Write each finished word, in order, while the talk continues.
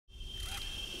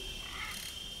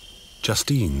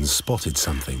Justine spotted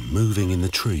something moving in the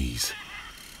trees.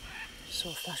 Saw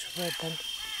a flash of red then.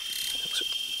 Looks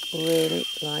really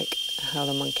like a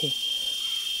howler monkey.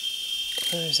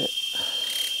 Where is it?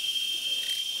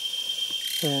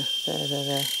 There.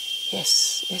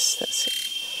 Yes, that's it.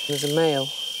 There's a male.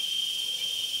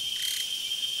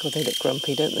 God, they look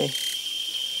grumpy, don't they?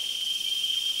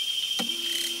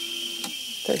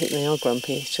 I don't think they are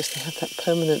grumpy, it's just they have that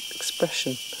permanent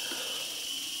expression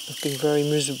of being very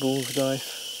miserable with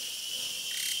life.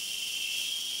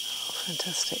 Oh,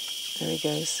 fantastic. There he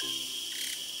goes.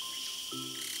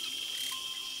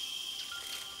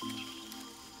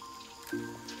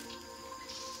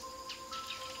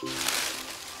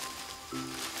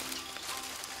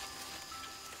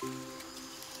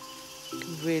 You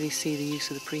can really see the use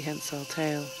of the prehensile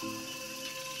tail.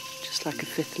 Just like a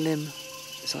fifth limb.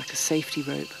 It's like a safety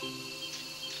rope.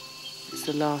 It's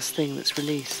the last thing that's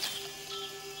released.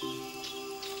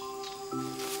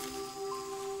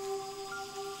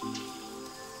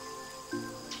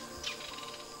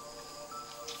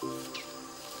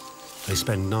 They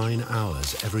spend 9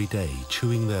 hours every day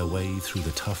chewing their way through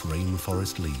the tough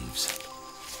rainforest leaves.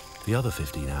 The other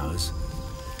 15 hours,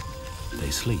 they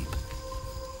sleep.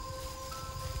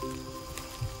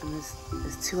 And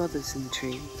there's two others in the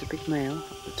tree. There's a big male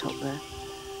up the top there.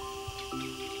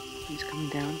 He's coming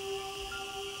down.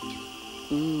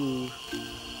 Ooh.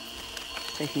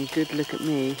 Taking a good look at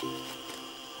me.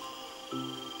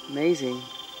 Amazing.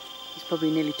 He's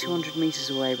probably nearly 200 meters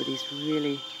away, but he's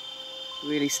really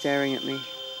staring at me.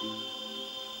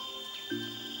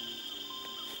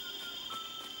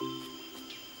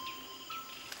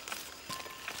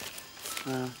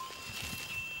 Wow.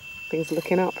 Things are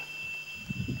looking up.